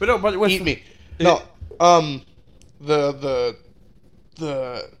 But Eat me. No. The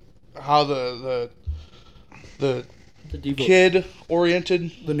how the kid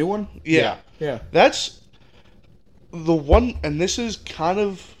oriented, the new one. Yeah. That's the one, and this is kind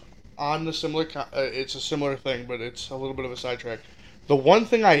of on the similar. It's a similar thing, but it's a little bit of a sidetrack. The one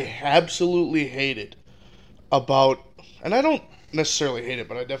thing I absolutely hated about, and I don't necessarily hate it,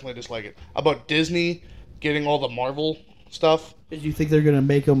 but I definitely dislike it, about Disney getting all the Marvel stuff. Did you think they're going to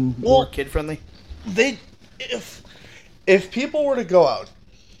make them more kid-friendly? If people were to go out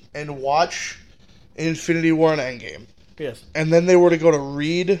and watch Infinity War and Endgame, yes, and then they were to go to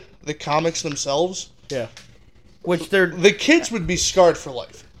read the comics themselves, yeah, the kids would be scarred for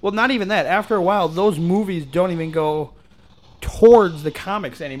life. Well, not even that. After a while, those movies don't even go towards the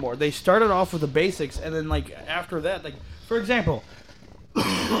comics anymore. They started off with the basics, and then after that, for example,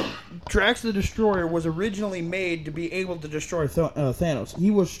 Drax the Destroyer was originally made to be able to destroy Thanos.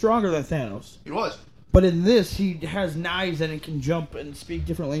 He was stronger than Thanos. He was. But in this, he has knives and it can jump and speak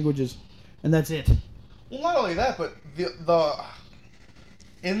different languages, and that's it. Well, not only that, but the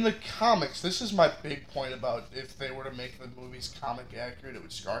in the comics, this is my big point about if they were to make the movies comic accurate, it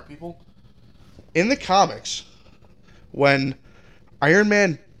would scar people. In the comics, when Iron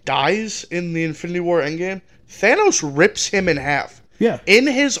Man dies in the Infinity War Endgame, Thanos rips him in half. Yeah. In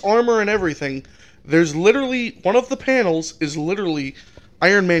his armor and everything, there's literally, one of the panels is literally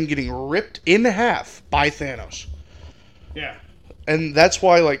Iron Man getting ripped in half by Thanos. Yeah. And that's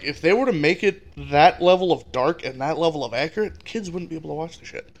why, if they were to make it that level of dark and that level of accurate, kids wouldn't be able to watch the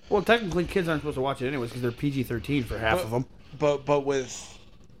shit. Well, technically, kids aren't supposed to watch it anyways because they're PG-13 for half of them. But with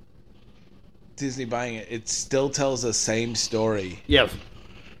Disney buying it, it still tells the same story. Yes.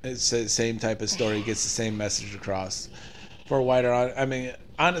 It's the same type of story, gets the same message across for a wider audience. I mean,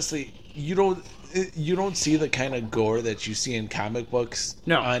 honestly, you don't see the kind of gore that you see in comic books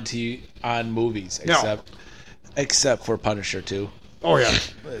on movies, except for Punisher 2. Oh yeah,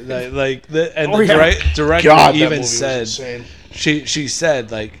 director God, even said she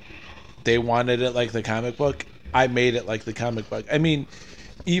said they wanted it like the comic book. I made it like the comic book. I mean,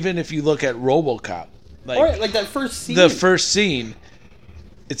 even if you look at RoboCop, that first scene, the first scene,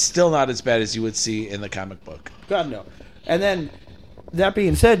 it's still not as bad as you would see in the comic book. God no. And then that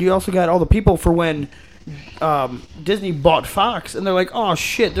being said, you also got all the people for when Disney bought Fox, and they're like, oh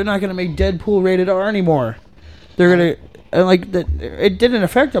shit, they're not going to make Deadpool rated R anymore. They're going to. It didn't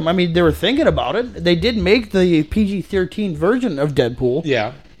affect them. I mean, they were thinking about it. They did make the PG-13 version of Deadpool.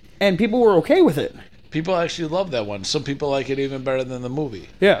 Yeah. And people were okay with it. People actually love that one. Some people like it even better than the movie.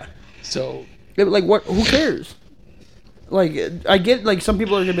 Yeah. So. What? Who cares? I get, some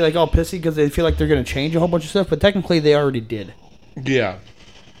people are going to be all pissy because they feel like they're going to change a whole bunch of stuff, but technically they already did. Yeah.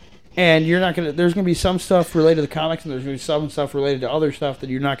 And you're not going to. There's going to be some stuff related to comics, and there's going to be some stuff related to other stuff that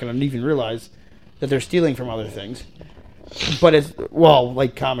you're not going to even realize that they're stealing from other things. But it's,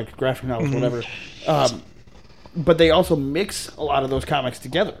 comic, graphic novels, whatever. But they also mix a lot of those comics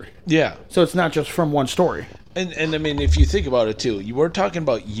together. Yeah. So it's not just from one story. And I mean, if you think about it, too, you were talking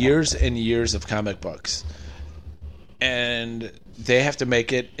about years and years of comic books. And they have to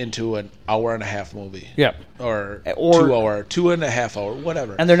make it into an hour-and-a-half movie. Yeah. Or 2 hour, 2.5 hour,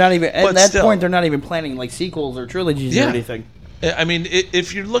 whatever. And they're not even, at that point, they're not even planning, sequels or trilogies or anything. I mean,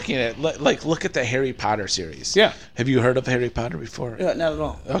 if you're looking at look at the Harry Potter series. Yeah. Have you heard of Harry Potter before? Yeah, not at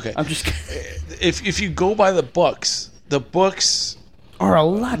all. Okay. I'm just. If you go by the books are a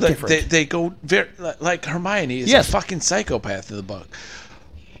lot different. They go very like Hermione is Yes. a fucking psychopath in the book,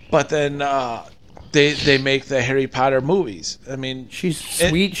 but then they make the Harry Potter movies. I mean, She's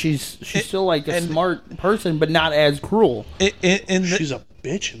sweet. She's still like a smart person, but not as cruel. She's a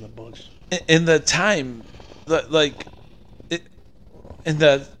bitch in the books. In the time, in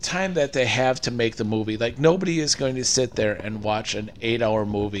the time that they have to make the movie, like nobody is going to sit there and watch an 8-hour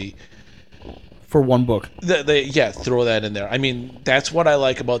movie For one book. Throw that in there. I mean, that's what I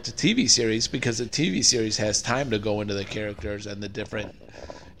like about the TV series, because the TV series has time to go into the characters and the different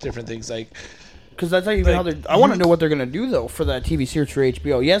things. Like, Because that's even how they're... I want to know what they're going to do, though, for that TV series for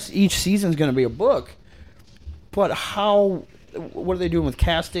HBO. Yes, each season's going to be a book, but how... What are they doing with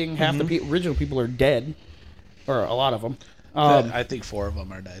casting? Half the original people are dead, or a lot of them. I think 4 of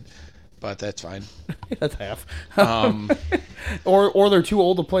them are dead, but that's fine. That's half. Or they're too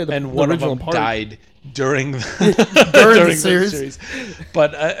old to play the And one of original them part. died during During the series.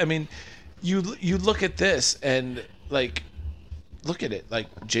 But I mean, you look at this and like, look at it, like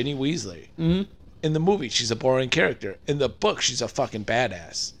Ginny Weasley. Mm-hmm. In the movie, she's a boring character. In the book, she's a fucking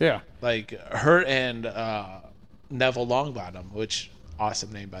badass. Yeah. Like her and Neville Longbottom, which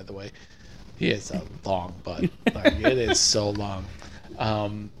awesome name, by the way. He is a long butt. Like, it is so long.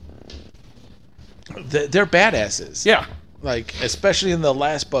 They're badasses. Yeah. Like, especially in the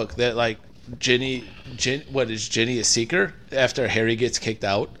last book, that like Ginny, what is Ginny a seeker after Harry gets kicked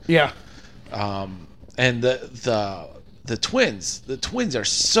out? Yeah. And the twins are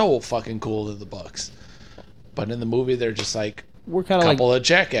so fucking cool in the books, but in the movie they're just like We're kind a of like... couple of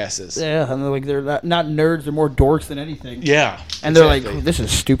jackasses. Yeah, and they're not nerds. They're more dorks than anything. Yeah, And they're exactly. like, this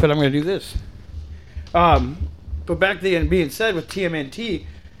is stupid. I'm going to do this. But back then, being said with TMNT,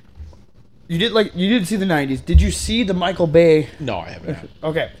 you did see the 90s. Did you see the Michael Bay? No, I haven't.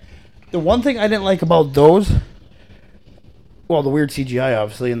 Okay. The one thing I didn't like about those, well, the weird CGI,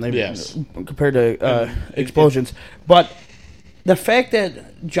 obviously, and they Yes. compared to explosions, but the fact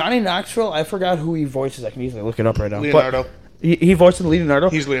that Johnny Knoxville, I forgot who he voices. I can easily look it up right now. Leonardo. But he voiced Leonardo.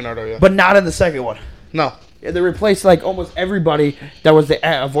 He's Leonardo, yeah. But not in the second one. No. Yeah, they replaced like almost everybody that was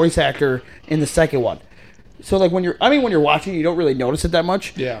the voice actor in the second one. So like when you're watching, you don't really notice it that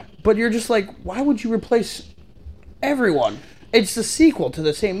much. Yeah. But you're just like, why would you replace everyone? It's the sequel to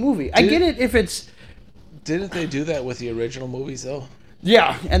the same movie. I get it if it's... Didn't they do that with the original movies though?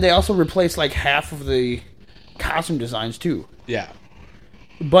 Yeah, and they also replaced like half of the costume designs too. Yeah.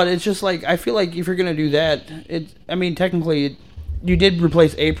 But it's just like, I feel like if you're gonna do that, technically, you did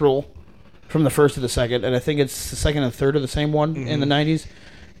replace April from the first to the second, and I think it's the second and third of the same one in the 90s.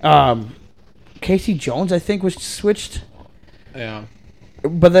 Casey Jones, I think, was switched. Yeah.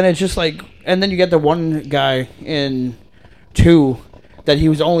 But then it's just like, and then you get the one guy in 2 that he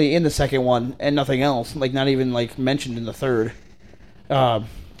was only in the second one and nothing else, like not even like mentioned in the third. The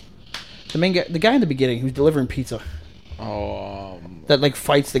main guy, the guy in the beginning who's delivering pizza. Oh. That like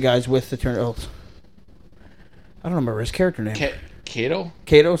fights the guys with the turtles. I don't remember his character name. Kato?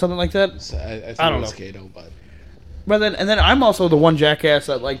 Kato, something like that. I think I don't it was know. Kato, but Then I'm also the one jackass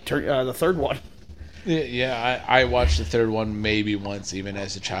that like the third one. yeah, I watched the third one maybe once, even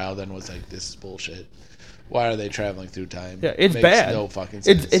as a child, and was like, "This is bullshit. Why are they traveling through time?" Yeah, it's Makes bad. No fucking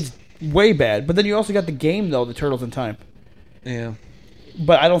sense. It's way bad. But then you also got the game though, the Turtles in Time. Yeah.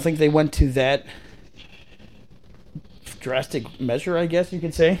 But I don't think they went to that drastic measure, I guess you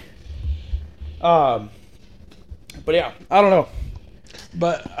could say. But yeah, I don't know.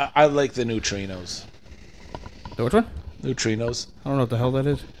 But I like the neutrinos. The which one? Neutrinos. I don't know what the hell that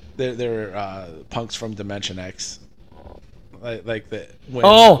is. They're punks from Dimension X. Like the when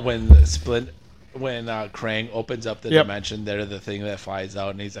Krang opens up the dimension, they're the thing that flies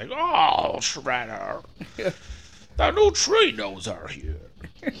out, and he's like, "Oh, Shredder, the neutrinos are here."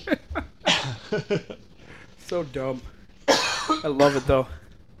 So dumb. I love it though.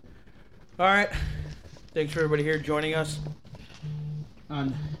 All right. Thanks for everybody here joining us. I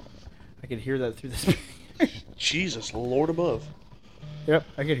can hear that through this. Jesus, Lord above. Yep,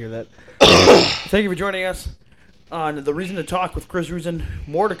 I can hear that. Thank you for joining us on The Reason to Talk with Chris Reason.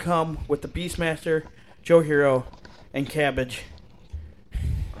 More to come with the Beastmaster, Joe Herro, and Cabbage.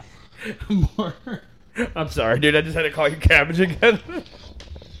 More. I'm sorry, dude. I just had to call you Cabbage again.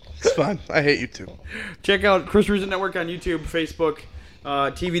 It's fine. I hate you too. Check out Chris Reason Network on YouTube, Facebook,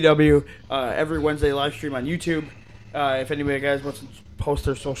 TVW, every Wednesday live stream on YouTube. If anybody guys wants to post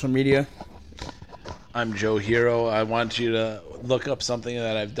their social media. I'm Joe Herro. I want you to look up something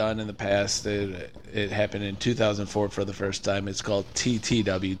that I've done in the past. It happened in 2004 for the first time. It's called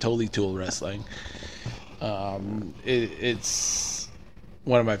TTW, Totally Tool Wrestling. It's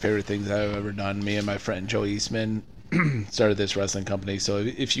one of my favorite things I've ever done. Me and my friend Joe Eastman started this wrestling company. So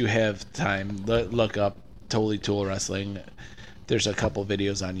if you have time, look up Totally Tool Wrestling. There's a couple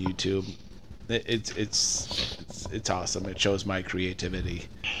videos on YouTube. It's awesome. It shows my creativity,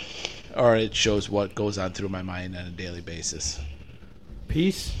 or it shows what goes on through my mind on a daily basis.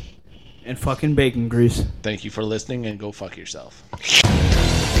 Peace and fucking bacon grease. Thank you for listening, and go fuck yourself.